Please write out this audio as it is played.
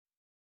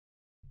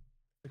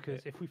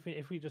because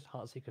if we just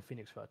Heartseeker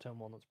Phoenix for turn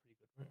 1, that's pretty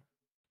good,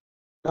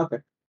 right?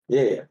 Okay.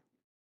 Yeah.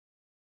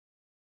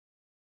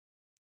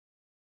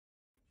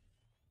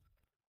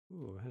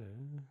 Ooh,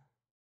 hello.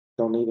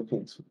 Don't need a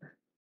Phoenix Flare.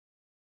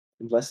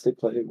 Unless they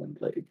play one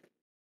blade.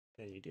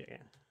 Yeah, you do, yeah.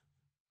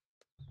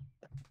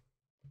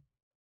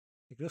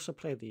 You could also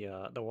play the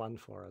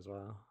 1/4 as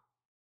well.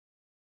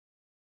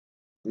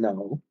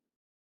 No.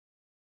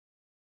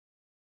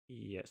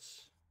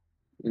 Yes.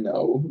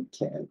 No,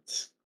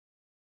 can't.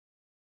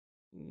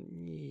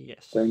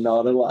 Yes. They're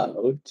not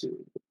allowed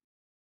to.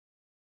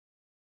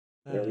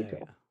 There we go.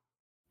 Yeah.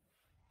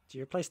 Do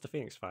you replace the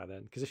Phoenix Fire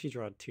then? Because if you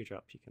draw a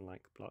 2-drop, you can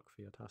like block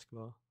for your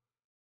taskbar.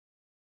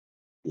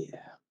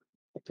 Yeah,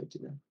 I could do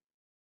that.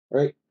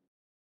 Right.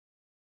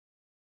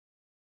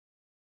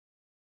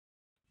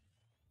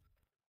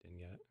 Didn't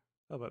get it.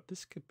 Oh, but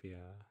this could be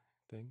a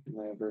thing.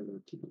 Never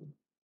lucky.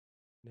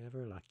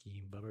 Never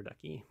lucky, bubber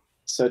ducky.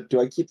 So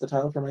do I keep the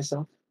tile for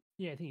myself?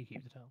 Yeah, I think you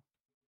keep the tile.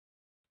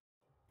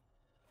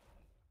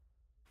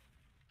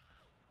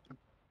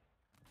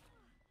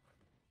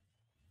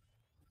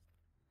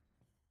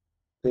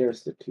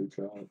 There's the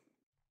 2-drop.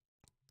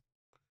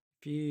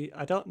 If you,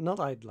 I don't, not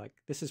I'd like,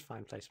 this is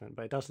fine placement,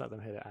 but it does let them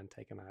hit it and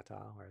take a mana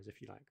tile, whereas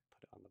if you like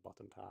put it on the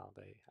bottom tile,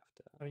 they have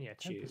to I mean, yeah,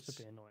 choose. Tempest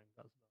would be annoying.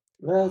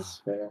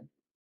 That's fair.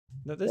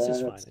 No, this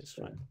is fine, That's it's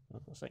fair. fine.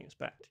 I'm not saying it's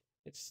bad.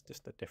 It's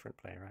just a different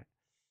play, right?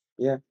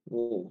 Yeah.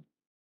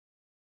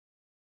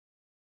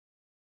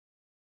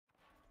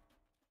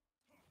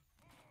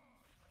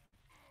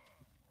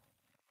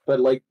 But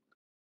like,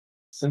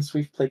 since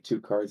we've played 2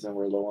 cards and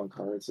we're low on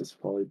cards, it's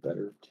probably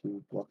better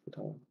to block the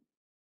tile.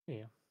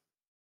 Yeah.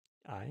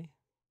 Aye.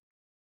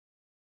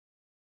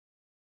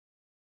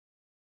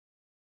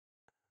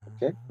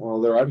 Okay,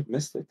 well, they're out of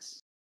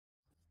Mystics.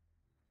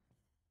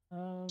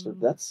 So So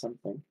that's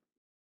something.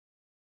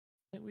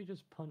 I think we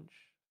just punch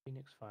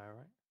Phoenix Fire,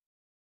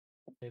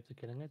 right? Save the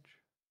Killing Edge.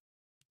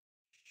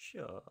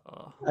 Sure.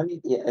 I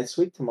mean, yeah, it's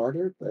weak to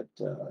Martyr, but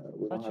we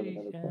don't Actually,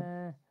 have another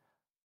point.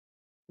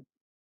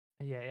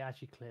 Yeah, it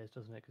actually clears,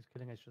 doesn't it? Because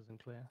Killing Edge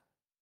doesn't clear.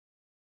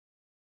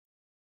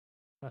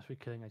 Unless we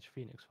Killing Edge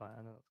Phoenix Fire,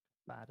 I know that's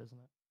bad, isn't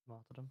it?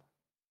 Martyrdom.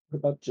 What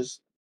about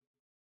just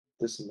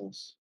this and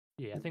this?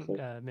 Yeah, I think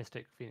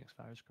Mystic Phoenix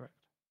Fire is correct.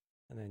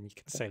 And then you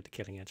can save the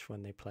Killing Edge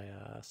when they play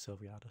a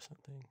Sylviad or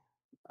something.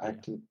 I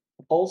can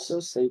also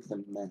save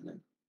the mana,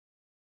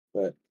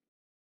 but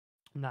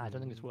Nah, I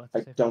don't think it's worth.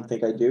 I don't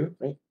think I do,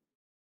 right?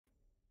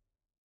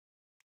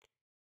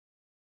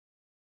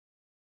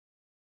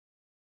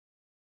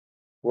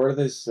 Where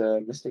does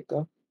Mystic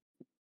go?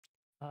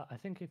 I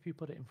think if you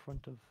put it in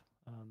front of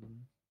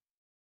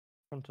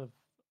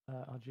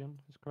Arjun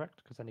is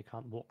correct, because then he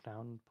can't walk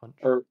down and punch.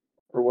 Or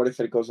what if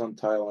it goes on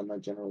tile and my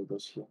general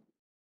goes here?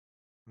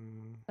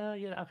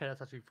 Yeah, okay,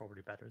 that's actually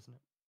probably better, isn't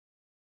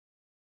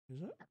it?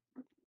 Is it?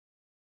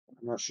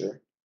 I'm not sure.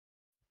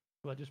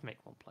 Well, just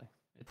make one play.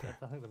 I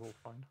think they're all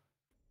fine.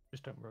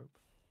 Just don't rope.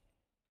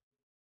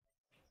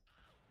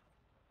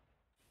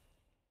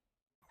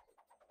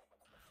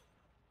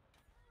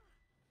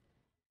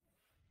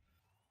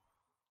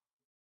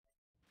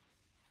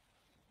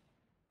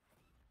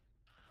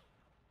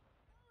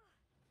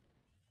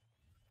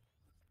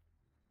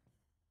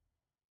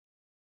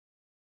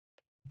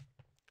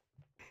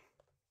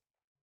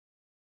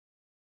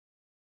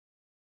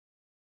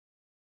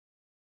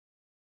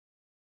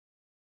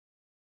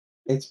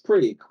 It's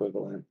pretty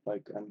equivalent.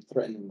 Like, I'm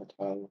threatening the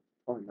tile.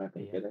 Probably not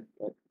going to get it,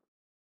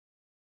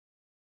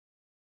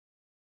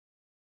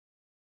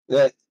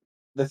 but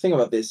the thing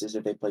about this is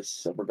if they play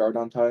Silverguard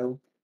on tile,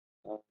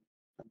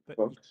 but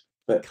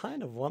you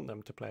kind of want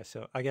them to play,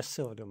 so I guess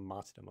Silverdom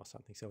Martyrdom or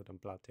something.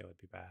 Silverdom Bloodtail would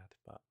be bad,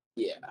 but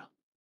yeah,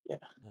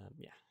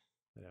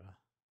 whatever.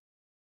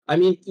 I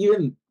mean,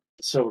 even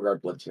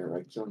Silverguard Bloodtear,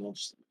 right? Killing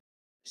edge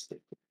stick.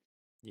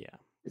 Yeah.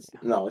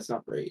 No, it's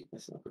not great.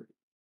 It's not great.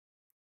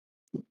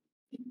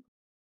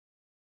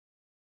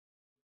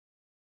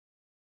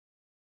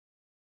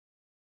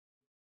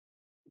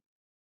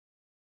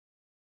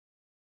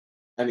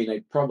 I mean,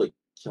 I'd probably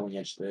Killing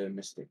Edge the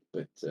Mystic,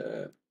 but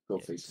go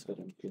face with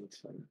it on Phoenix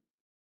Fire.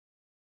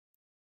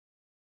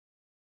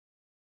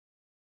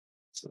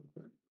 So,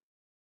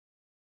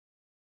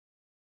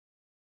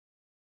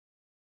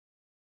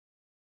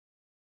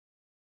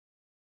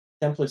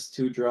 Template's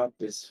 2-drop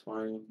is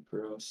fine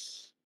for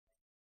us.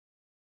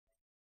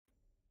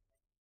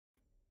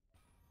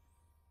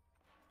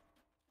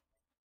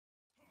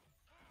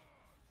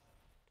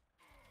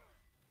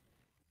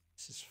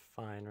 This is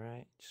fine,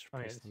 right? Just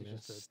replace the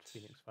Just a Mist.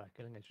 Phoenix Fire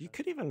Killing Edge. You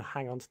could even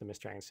hang on to the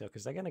Mist Dragon Seal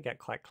because they're going to get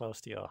quite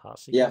close to your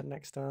Heartseeker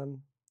next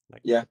turn.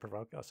 Like you could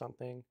provoke it or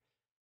something.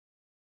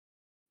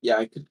 Yeah,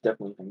 I could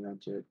definitely hang on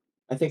to it.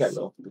 I think I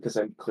will because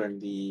I'm clearing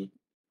the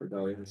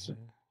Rebellion.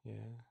 Yeah.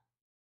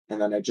 And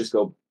then I just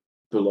go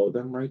below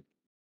them, right?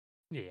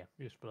 Yeah,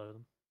 just below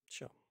them.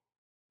 Sure.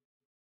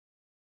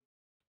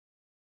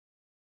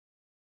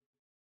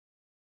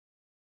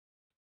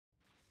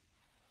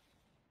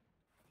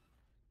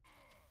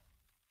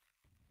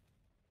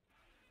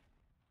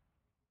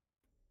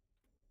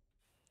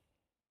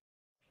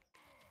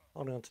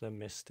 Holding on to the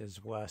mist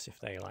is worse if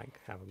they like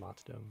have a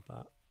martyrdom,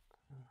 but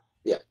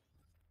Yeah.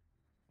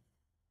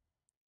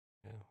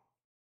 Yeah.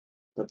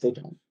 But they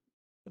don't.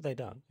 But they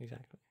don't,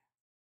 exactly.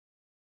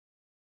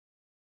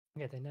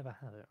 Yeah, they never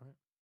had it, right?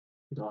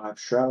 They don't have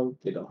Shroud,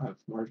 they don't have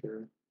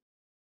Martyr.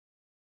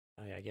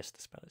 Oh yeah, I guess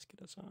the spell is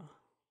good as well.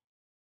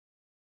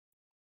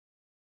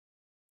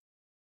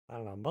 I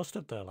don't know, most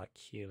of the like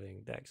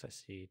healing decks I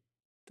see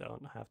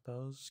don't have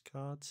those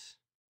cards.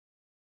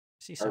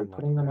 I see Are we some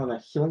putting them on a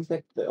healing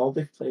deck? All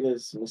they've played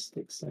is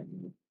Mystics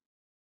and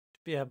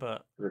yeah,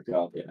 but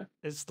Regalia.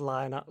 it's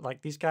line up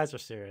like these guys are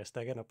serious.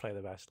 They're gonna play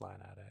the best line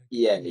out deck.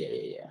 Yeah.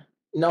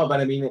 No, but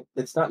I mean,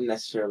 it's not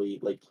necessarily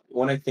like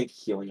when I think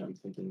healing, I'm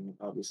thinking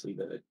obviously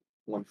the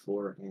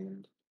 1/4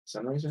 and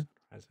Sunriser.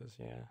 Sunrisers,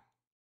 yeah.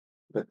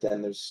 But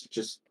then there's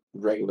just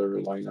regular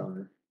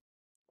Linar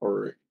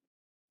or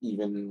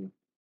even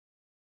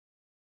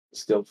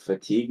still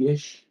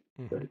Fatigue-ish.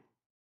 But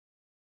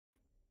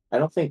I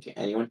don't think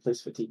anyone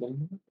plays Fatigue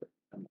anymore, but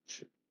I'm not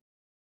sure.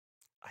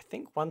 I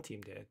think one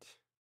team did.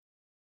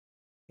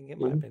 I think it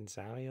might have been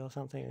Zowie or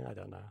something. I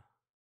don't know.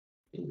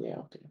 Yeah,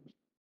 okay.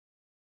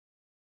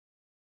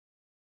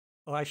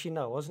 Oh, actually,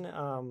 no, wasn't it?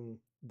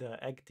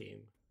 The egg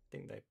team. I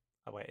think they.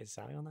 Oh wait, is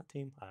Zowie on that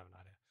team? I have no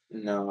idea.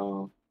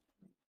 No.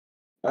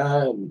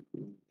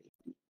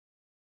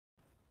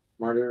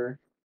 Martyr.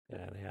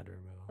 Yeah, they had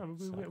removal. Oh,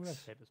 we have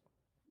saved this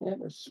Yeah,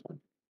 that's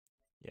fine.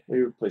 Yeah.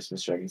 We replaced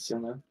Miss Dragon Steel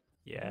now.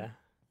 Yeah.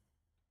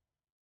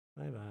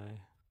 Bye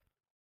bye.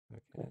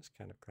 Okay, that's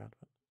kind of crowd,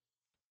 but.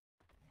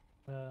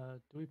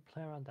 Do we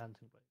play around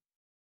Dancing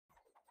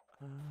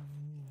Blade?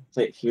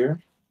 Play it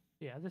here.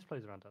 Yeah, this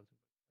plays around Dancing Blade.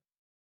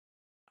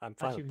 I'm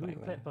fine Actually, with if we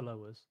playing play it there.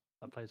 below us,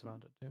 that plays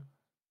around it too.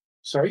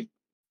 Sorry?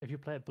 If you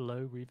play it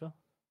below Reaver,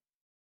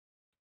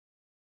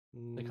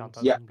 they can't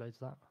Yeah. Dancing Blades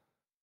that.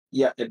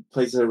 Yeah, it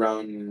plays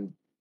around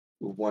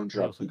one They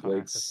drop also D can't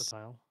access the blades.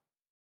 tile.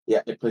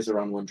 Yeah, it plays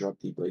around one drop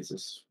D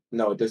blades.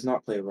 No, it does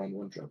not play around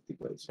one drop D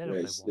blades. They don't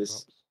play Whereas one this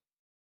drops.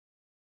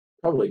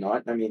 probably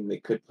not. I mean, they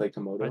could play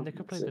Komodo. And they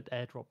could play that's the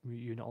it. airdrop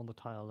unit on the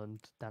tile and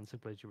Dancing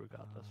Blades you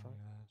regardless, right?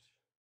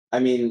 I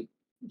mean,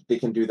 they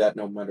can do that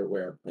no matter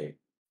where I play.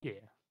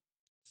 Yeah.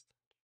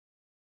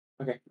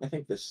 Okay, I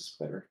think this is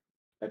better.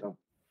 I don't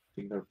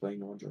think they're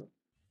playing one drop.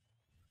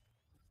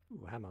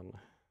 Ooh, Hammond.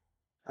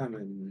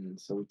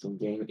 So we can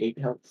gain 8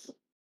 health.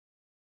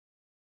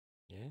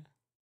 Yeah.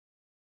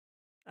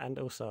 And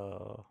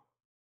also,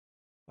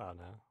 well,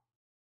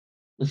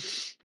 no.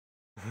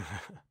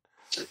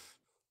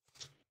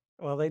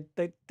 Well, they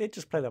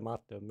just play the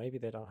martyrdom. Maybe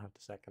they don't have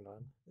the second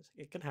one.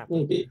 It can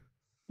happen.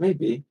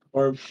 Maybe.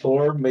 Or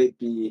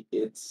maybe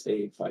it's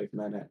a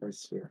 5-mana or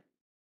sphere.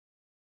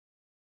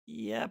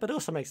 Yeah, but it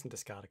also makes them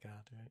discard a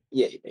card, right?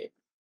 Yeah.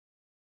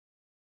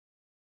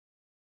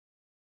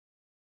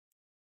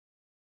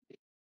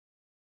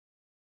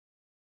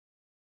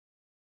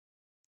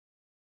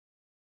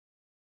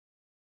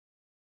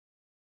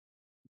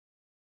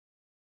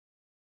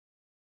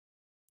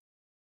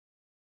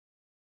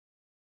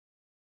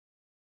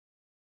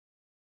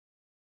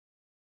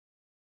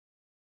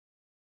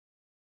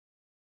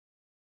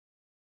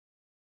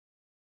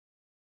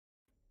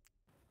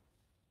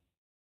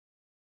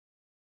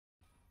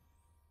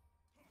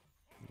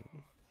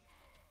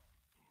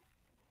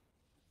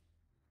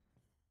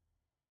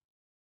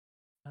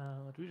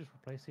 Do we just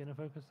replace the inner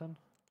focus then?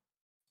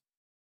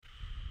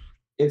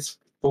 It's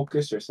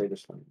focus or say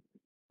this one.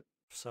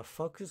 So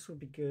focus would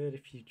be good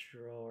if you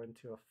draw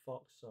into a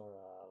fox or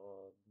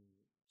a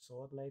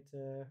sword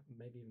later,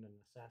 maybe even an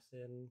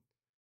assassin.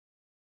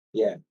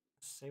 Yeah.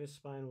 Saber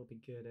Spine would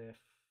be good if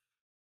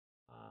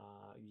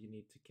you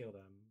need to kill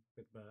them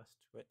with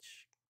burst,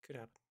 which could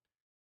happen.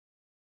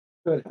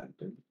 Could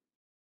happen.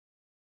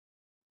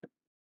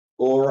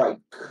 Or I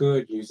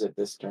could use it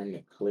this turn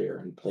to clear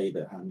and play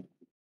the hand.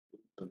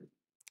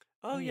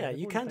 Oh yeah, they've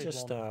you already can played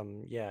just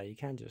one. you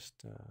can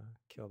just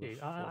kill the.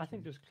 Yeah, I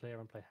think just clear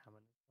and play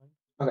Hammond.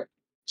 Okay,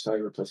 so I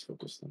replace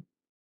focus then.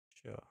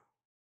 Sure.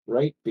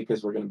 Right,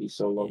 because we're going to be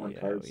so low on Yeah,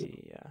 cards.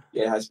 yeah.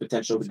 It has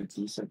potential to be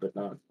decent, but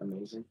not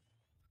amazing.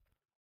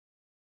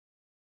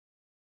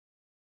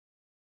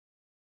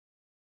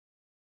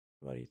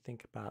 What do you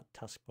think about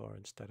Tuskbore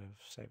instead of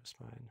Saber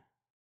Spine?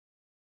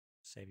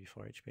 Save you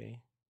 4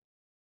 HP.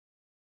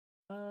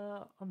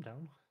 I'm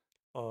down.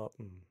 Or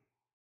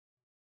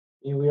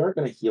Yeah, we are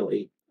going to heal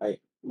 8. I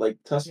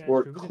like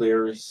Tuskbore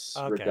clears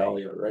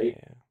Regalia, right?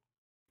 Yeah.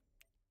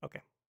 Okay.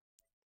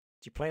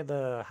 Do you play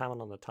the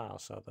Hammond on the tile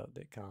so that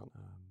it can't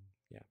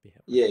be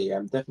hit? Yeah,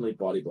 I'm definitely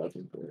body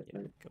blocking for it. Yeah,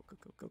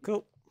 right?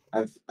 Cool.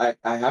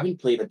 I haven't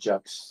played a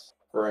Jux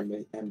or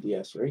an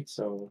MDS, right?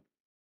 So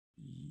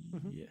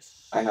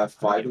yes, I have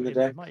 5 in the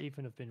deck. It might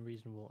even have been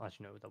reasonable.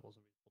 Actually, no, that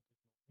wasn't reasonable.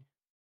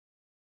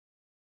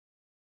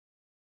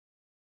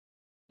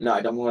 No,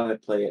 I don't want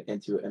to play it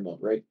into ML,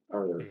 right?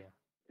 Or yeah.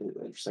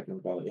 second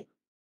Regalia.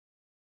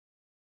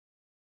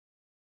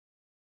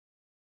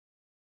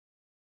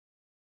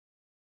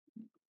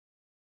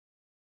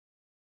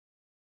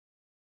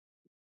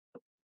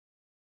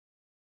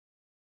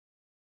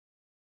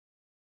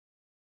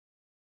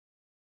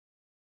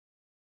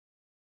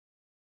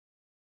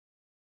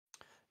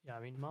 Yeah, I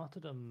mean,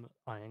 Martyrdom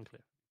Iron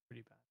Cliff is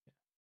pretty bad.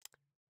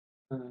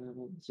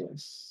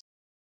 Yes.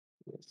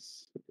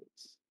 Yes, it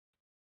is.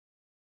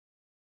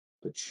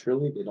 But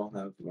surely they don't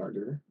have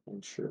Martyr,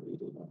 and surely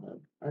they don't have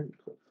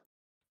Ironcliff.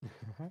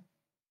 Yeah.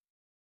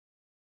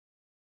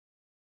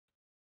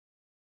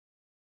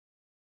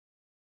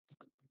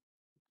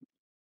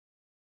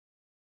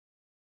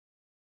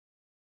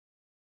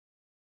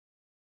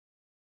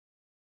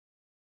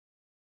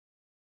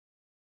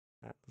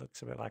 That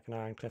looks a bit like an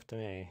Iron Cliff to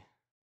me.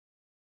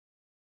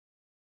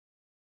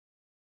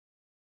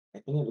 I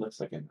think it looks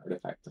like an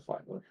artifact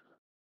defiler.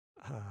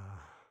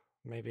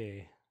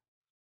 Maybe.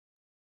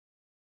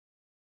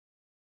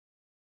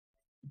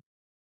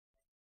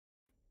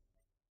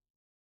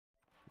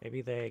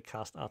 Maybe they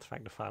cast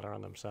Artifact Defiler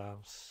on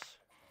themselves.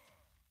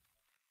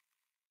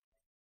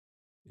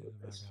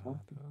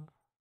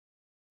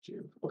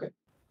 Okay.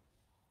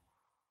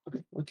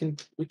 Okay,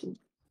 we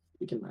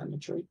can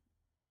manage, right?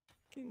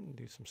 Can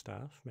do some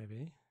stuff,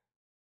 maybe.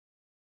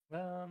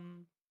 Do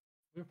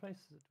we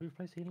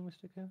replace Healing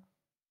Mystic here?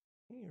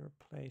 You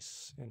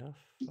replace enough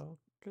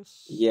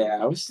focus. Yeah,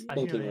 I was Yeah,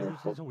 thinking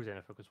it's always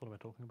enough focus. What am I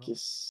talking about?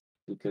 just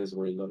because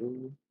we're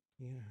low.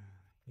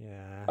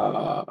 Yeah.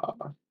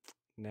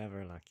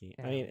 Never lucky.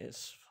 Yeah. I mean,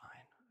 it's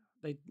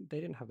fine. They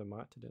didn't have the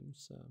martyrdom,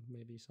 so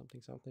maybe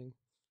something.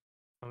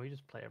 And we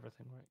just play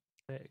everything,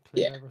 right?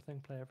 Yeah. Everything,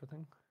 play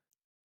everything.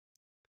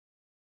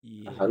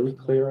 Yeah. How do we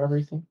clear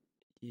everything?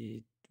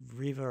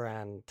 Reaver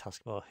and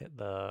Tuskball hit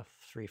the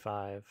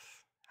 3/5.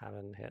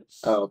 Hammond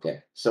hits. Oh,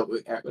 okay. So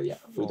we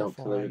don't 4/4,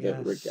 clear I the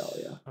guess.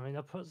 regalia. I mean,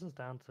 that puts us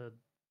down to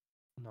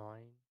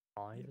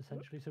 9/5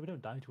 essentially, so we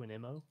don't die to an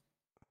immo.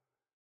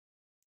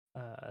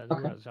 Okay.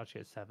 We're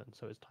actually at 7,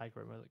 so it's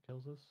Tiger Immo that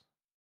kills us.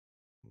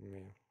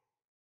 Yeah.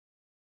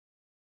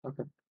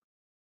 Okay.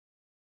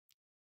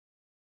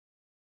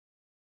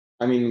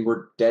 I mean,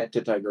 we're dead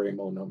to Tiger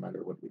Imo no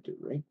matter what we do,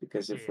 right?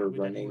 Because if we're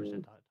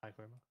running,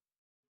 Tiger Immo.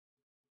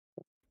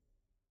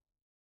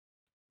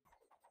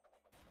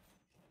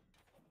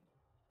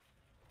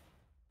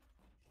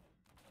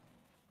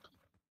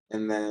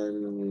 and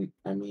then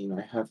I mean,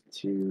 I have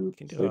to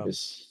play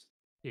this.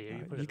 Yeah,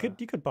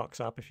 you could box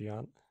up if you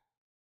want.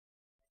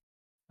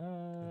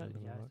 Yeah,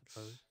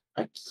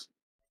 I suppose.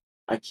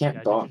 I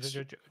can't box.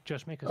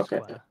 Just make a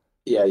square.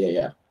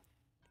 Yeah.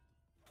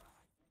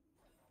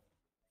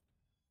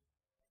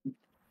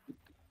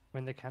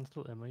 When they can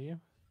still immo you?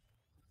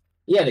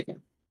 Yeah, they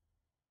can.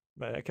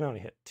 But it can only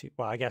hit 2.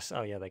 Well, I guess.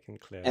 Oh yeah, they can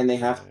clear. And they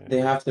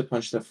have to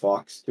punch the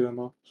fox to him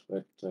up,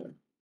 but.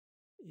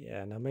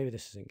 Yeah, no, maybe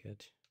this isn't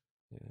good.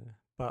 Yeah,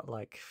 but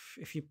like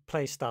if you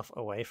play stuff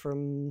away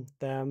from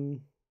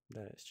them,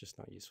 then it's just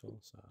not useful.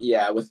 So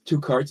yeah, with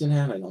 2 cards in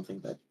hand, I don't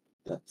think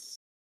that's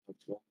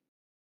helpful.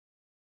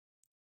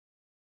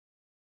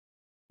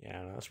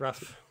 Yeah, no, that's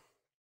rough.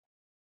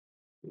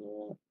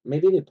 Yeah,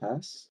 maybe they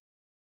pass.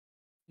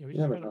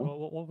 Yeah,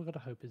 what we're gonna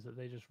hope is that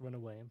they just run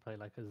away and play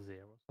like a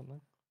Zir or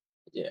something.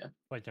 Yeah.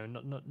 Wait, no,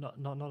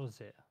 not a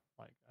Zir.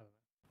 Like I don't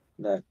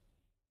know. That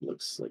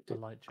looks like a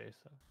light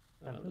chaser.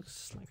 That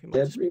looks like we might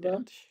dead just be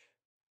dead.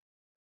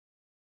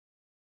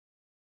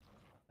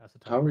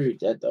 How are you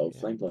dead though?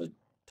 Yeah. Flameblood.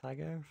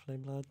 Tiger,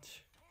 Flameblood.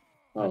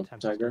 Oh,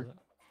 Tiger.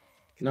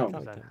 No,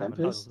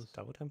 Tempest.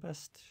 Double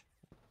Tempest.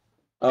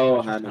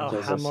 Oh, Hammond.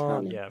 Oh,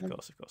 Hammer. Yeah, of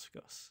course.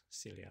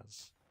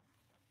 Celia's.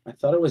 I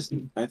thought it was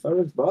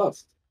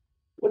buffed.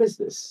 What is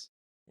this?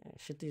 Yeah, it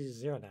should do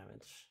 0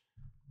 damage.